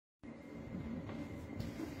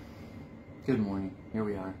Good morning. Here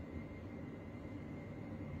we are.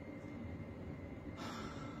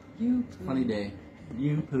 You It's a funny day.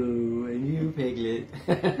 You poo and you piglet.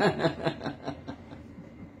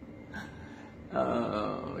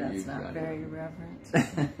 Oh, That's not very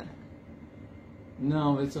reverent.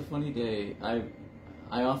 No, it's a funny day. I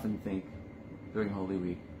often think during Holy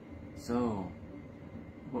Week, so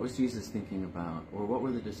what was Jesus thinking about? Or what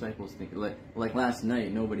were the disciples thinking? Like last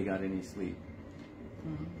night, nobody got any sleep.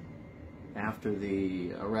 Mm-hmm. After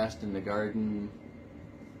the arrest in the garden,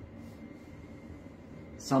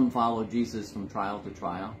 some followed Jesus from trial to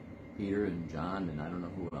trial, Peter and John and I don't know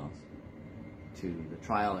who else, to the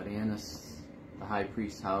trial at Annas, the high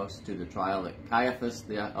priest's house, to the trial at Caiaphas,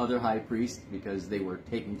 the other high priest, because they were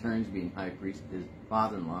taking turns being high priest, his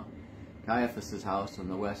father-in-law, Caiaphas's house on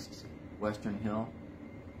the western hill.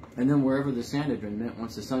 And then wherever the Sanhedrin met,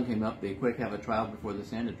 once the sun came up, they quick have a trial before the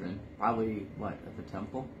Sanhedrin, probably, at the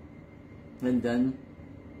temple? And then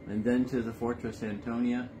to the fortress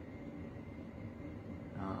Antonia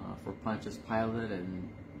for Pontius Pilate, and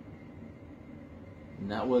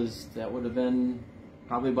that would have been,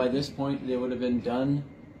 probably by this point, they would have been done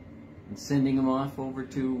and sending him off over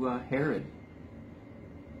to Herod.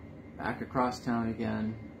 Back across town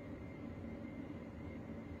again.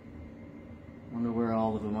 Wonder where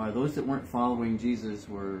all of them are. Those that weren't following Jesus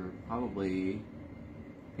were probably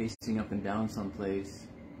pacing up and down someplace,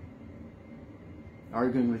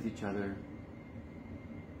 arguing with each other,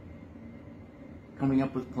 coming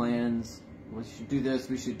up with plans. We should do this,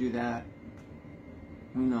 we should do that.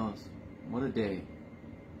 Who knows? What a day.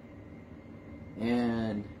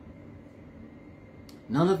 And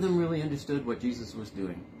none of them really understood what Jesus was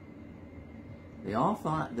doing. They all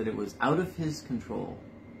thought that it was out of his control.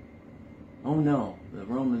 Oh no, the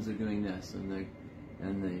Romans are doing this, and the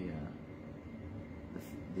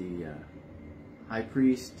high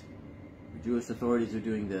priest, the Jewish authorities are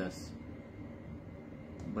doing this.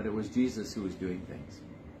 But it was Jesus who was doing things.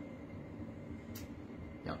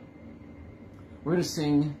 Yep. We're going to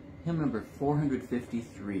sing hymn number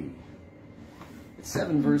 453. It's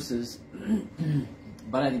 7 verses,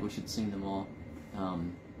 but I think we should sing them all.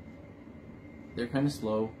 They're kind of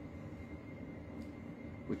slow,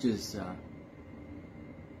 which is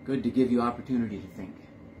good to give you opportunity to think.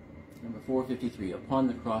 Number 453, Upon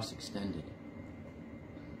the Cross Extended.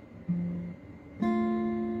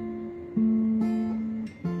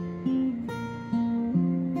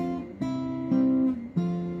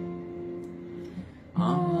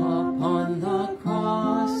 Upon the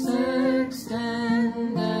cross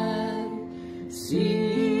extended,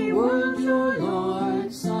 seaward your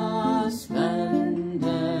Lord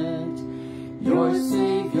suspended, your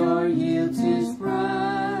Savior yields his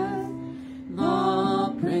breath,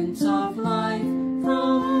 the Prince of Life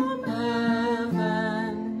from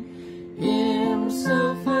heaven,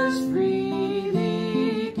 himself has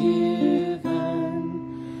freely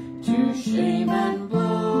given to shame and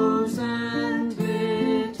blows and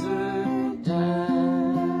bitter death.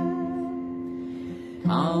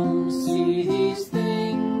 Come see these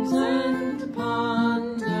things and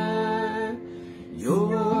ponder,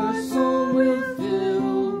 your soul will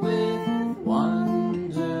fill with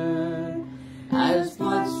wonder, as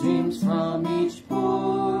blood streams from each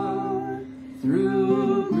pore,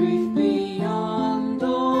 through grief beyond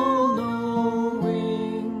all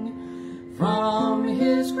knowing, from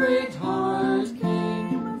his great heart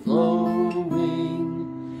came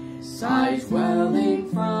flowing, sighs welling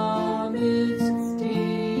from its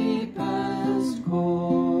deepest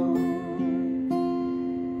core.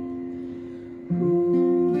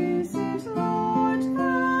 Who is it, Lord,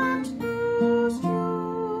 that knows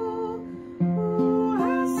you? Who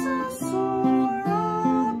has so sore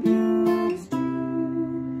abused you,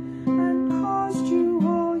 and caused you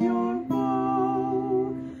all your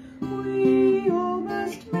woe? We all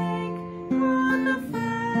must make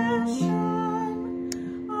confession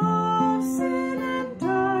of sin and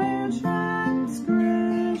dire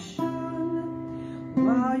transgression,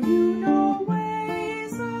 while you know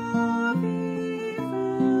ways of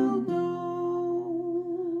evil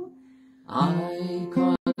know. I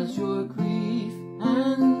cause your grief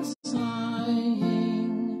and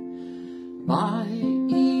sighing by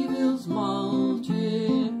evils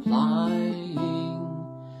multiplying,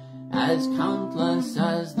 as countless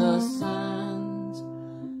as the sands.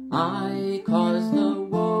 I cause the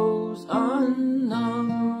woes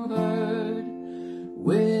unnumbered,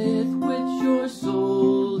 with which your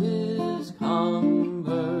soul is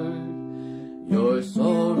cumbered, your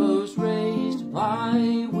sorrows raised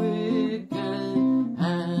by wicked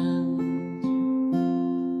hands,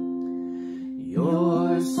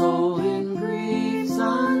 your soul in griefs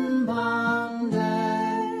unbound.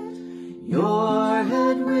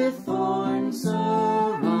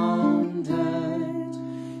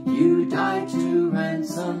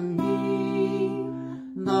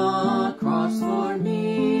 cross for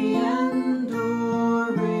me enduring,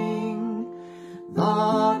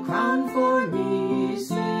 the crown for me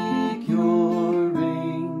securing.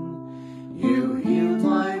 You healed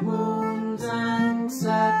my wounds and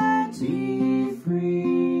set me free.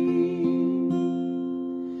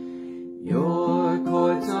 Your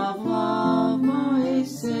cords of love, my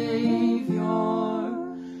Savior,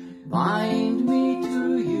 bind me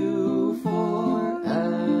to you forever.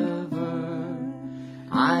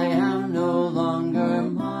 I am no longer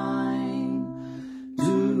mine,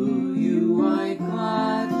 to you I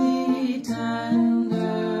gladly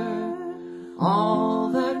tender all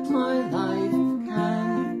that my life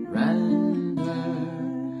can render,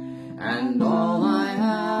 and all I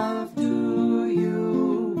have to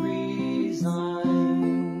you resign.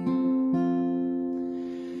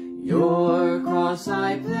 Your cross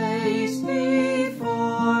I place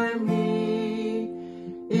before me,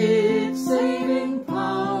 its saving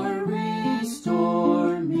power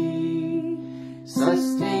restore me,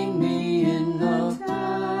 sustain me in the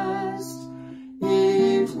past.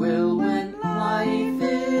 It will, when life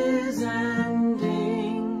is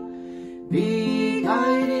ending, be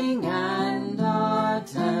guiding and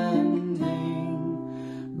attending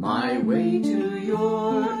my way to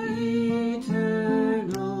your eternal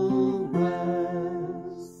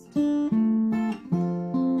rest.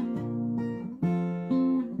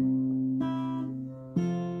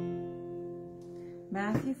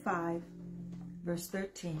 Matthew 5, verse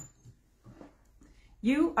 13.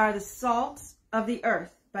 You are the salt of the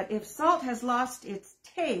earth, but if salt has lost its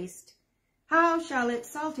taste, how shall its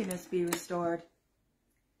saltiness be restored?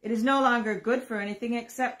 It is no longer good for anything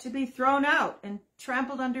except to be thrown out and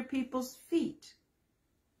trampled under people's feet.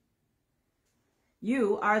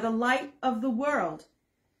 You are the light of the world.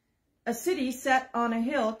 A city set on a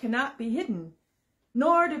hill cannot be hidden,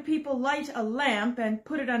 nor do people light a lamp and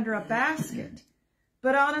put it under a basket,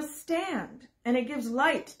 but on a stand, and it gives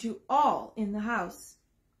light to all in the house.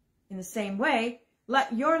 In the same way,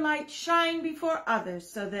 let your light shine before others,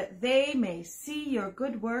 so that they may see your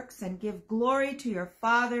good works and give glory to your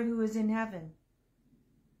Father who is in heaven.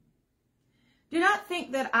 Do not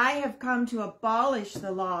think that I have come to abolish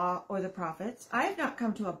the law or the prophets. I have not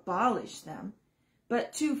come to abolish them,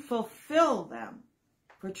 but to fulfill them.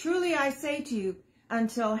 For truly I say to you,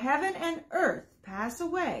 until heaven and earth pass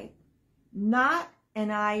away, not an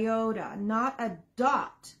iota, not a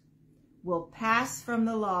dot, will pass from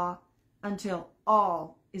the law until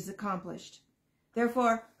all is accomplished.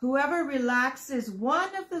 Therefore, whoever relaxes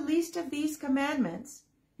one of the least of these commandments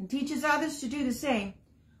and teaches others to do the same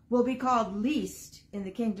will be called least in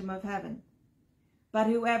the kingdom of heaven. But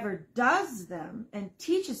whoever does them and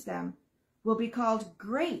teaches them will be called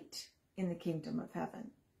great in the kingdom of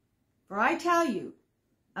heaven. For I tell you,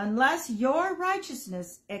 unless your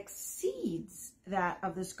righteousness exceeds that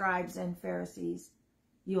of the scribes and Pharisees,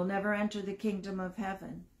 you'll never enter the kingdom of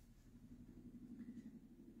heaven.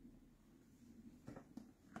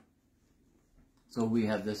 So we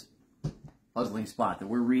have this puzzling spot that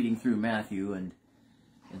we're reading through Matthew, and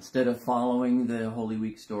instead of following the Holy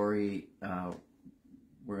Week story,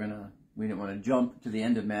 we didn't want to jump to the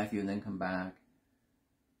end of Matthew and then come back.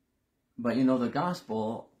 But you know, the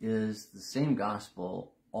gospel is the same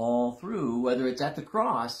gospel all through, whether it's at the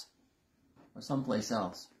cross or someplace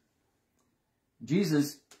else.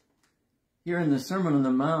 Jesus, here in the Sermon on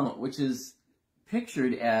the Mount, which is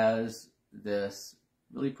pictured as this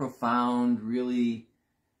really profound, really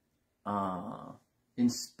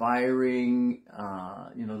inspiring,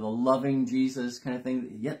 the loving Jesus kind of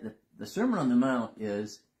thing. Yet the Sermon on the Mount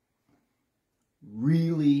is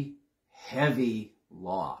really heavy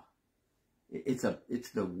law. It's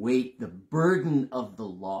the weight, the burden of the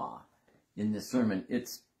law in this sermon.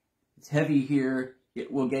 It's heavy here.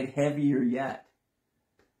 It will get heavier yet.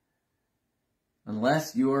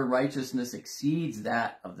 Unless your righteousness exceeds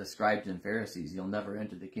that of the scribes and Pharisees, you'll never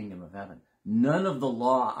enter the kingdom of heaven. None of the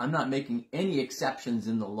law, I'm not making any exceptions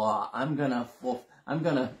in the law.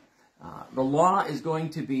 The law is going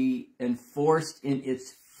to be enforced in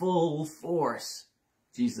its full force,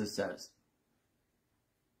 Jesus says.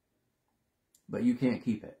 But you can't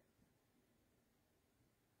keep it.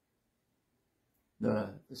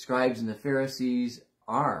 The scribes and the Pharisees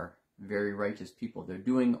are very righteous people. They're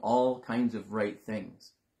doing all kinds of right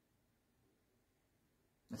things.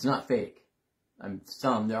 It's not fake.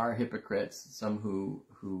 There are hypocrites, some who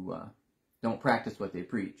don't practice what they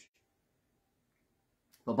preach.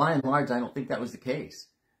 But by and large, I don't think that was the case.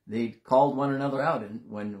 They called one another out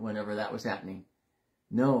whenever that was happening.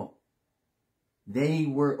 No, they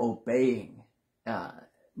were obeying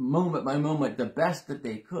moment by moment the best that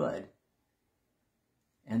they could.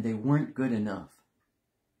 and they weren't good enough.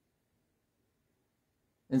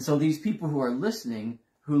 And so these people who are listening,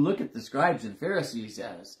 who look at the scribes and Pharisees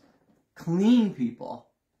as clean people,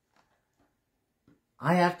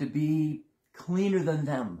 I have to be cleaner than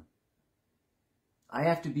them. I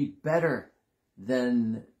have to be better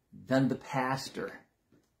than the pastor,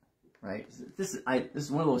 right? This is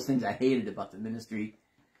one of those things I hated about the ministry.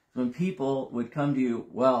 When people would come to you,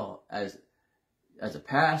 well, as a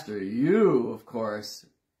pastor, you, of course,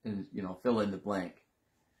 and fill in the blank.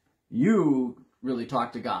 You really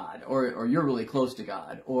talk to God, or you're really close to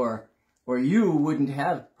God, or you wouldn't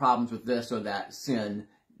have problems with this or that sin,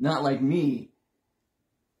 not like me.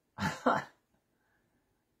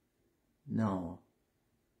 No.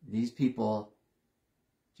 These people,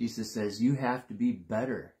 Jesus says, you have to be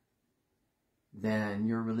better than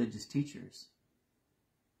your religious teachers.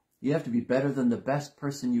 You have to be better than the best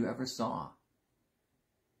person you ever saw.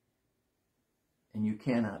 And you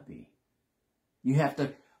cannot be. You have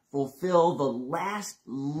to fulfill the last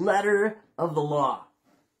letter of the law.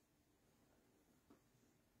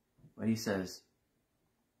 But he says,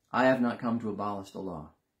 I have not come to abolish the law,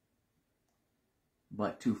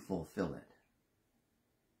 but to fulfill it.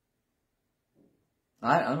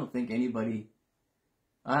 I don't think anybody,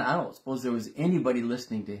 I don't suppose there was anybody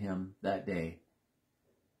listening to him that day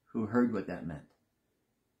who heard what that meant.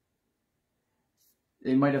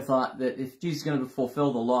 They might have thought that if Jesus is going to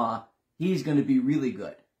fulfill the law, he's going to be really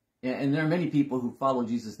good. And there are many people who follow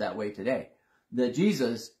Jesus that way today. That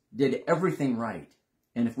Jesus did everything right.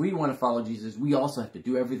 And if we want to follow Jesus, we also have to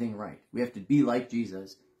do everything right. We have to be like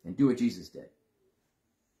Jesus and do what Jesus did.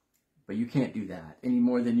 But you can't do that any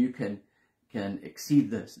more than you can exceed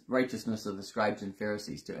the righteousness of the scribes and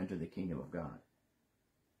Pharisees to enter the kingdom of God.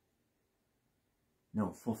 No,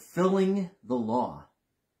 fulfilling the law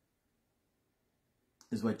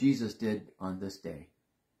is what Jesus did on this day,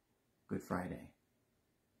 Good Friday.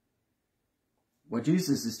 What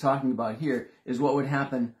Jesus is talking about here is what would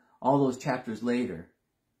happen all those chapters later,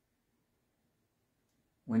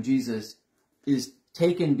 when Jesus is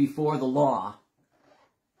taken before the law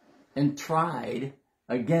and tried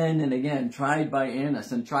again and again, tried by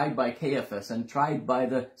Annas and tried by Caiaphas and tried by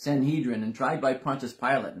the Sanhedrin and tried by Pontius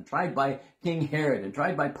Pilate and tried by King Herod and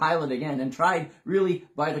tried by Pilate again and tried really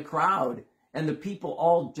by the crowd. And the people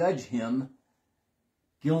all judge him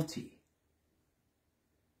guilty.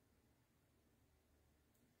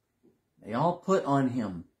 They all put on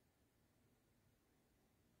him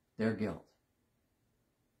their guilt.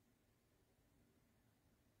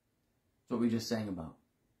 That's what we just sang about.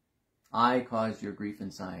 I caused your grief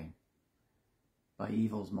and sighing by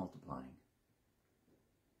evils multiplying.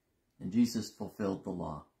 And Jesus fulfilled the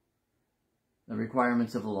law, the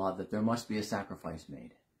requirements of the law, that there must be a sacrifice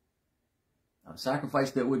made. A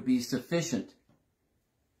sacrifice that would be sufficient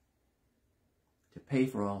to pay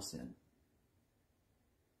for all sin.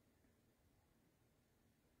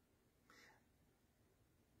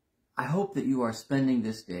 I hope that you are spending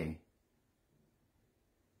this day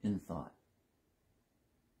in thought.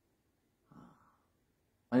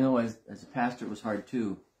 I know as a pastor it was hard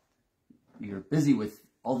too. You're busy with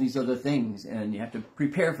all these other things and you have to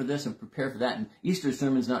prepare for this and prepare for that. And Easter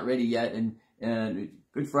sermon's not ready yet, and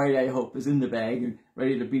Good Friday, I hope, is in the bag and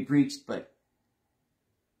ready to be preached. But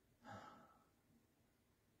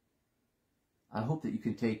I hope that you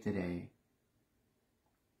can take today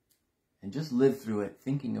and just live through it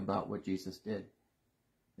thinking about what Jesus did.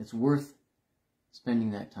 It's worth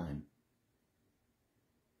spending that time.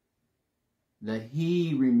 That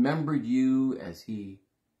he remembered you as he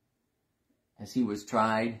was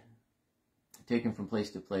tried, taken from place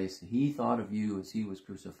to place. He thought of you as he was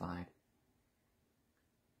crucified.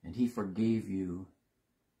 And he forgave you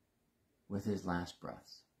with his last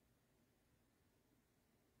breaths.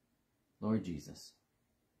 Lord Jesus,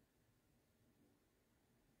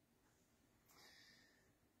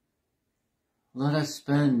 let us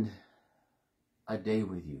spend a day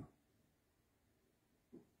with you.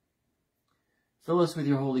 Fill us with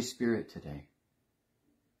your Holy Spirit today.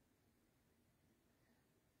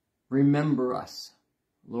 Remember us.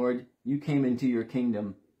 Lord, you came into your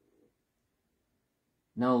kingdom.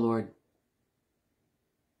 Now, Lord,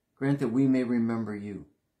 grant that we may remember you.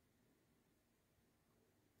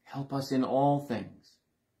 Help us in all things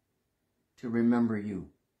to remember you.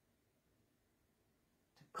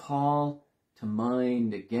 To call to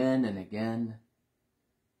mind again and again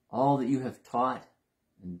all that you have taught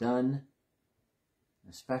and done,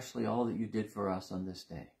 especially all that you did for us on this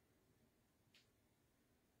day.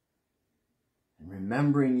 And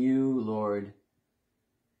remembering you, Lord,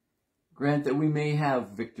 grant that we may have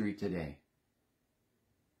victory today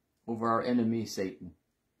over our enemy, Satan,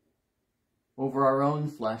 over our own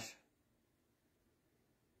flesh,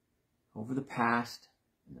 over the past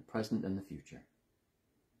and the present and the future.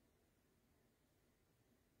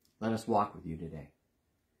 Let us walk with you today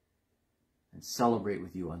and celebrate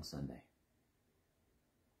with you on Sunday.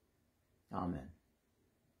 Amen.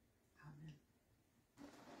 Amen.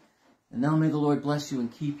 And now may the Lord bless you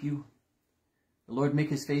and keep you. The Lord make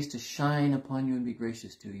his face to shine upon you and be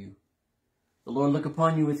gracious to you. The Lord look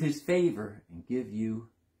upon you with his favor and give you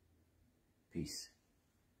peace.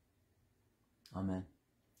 Amen.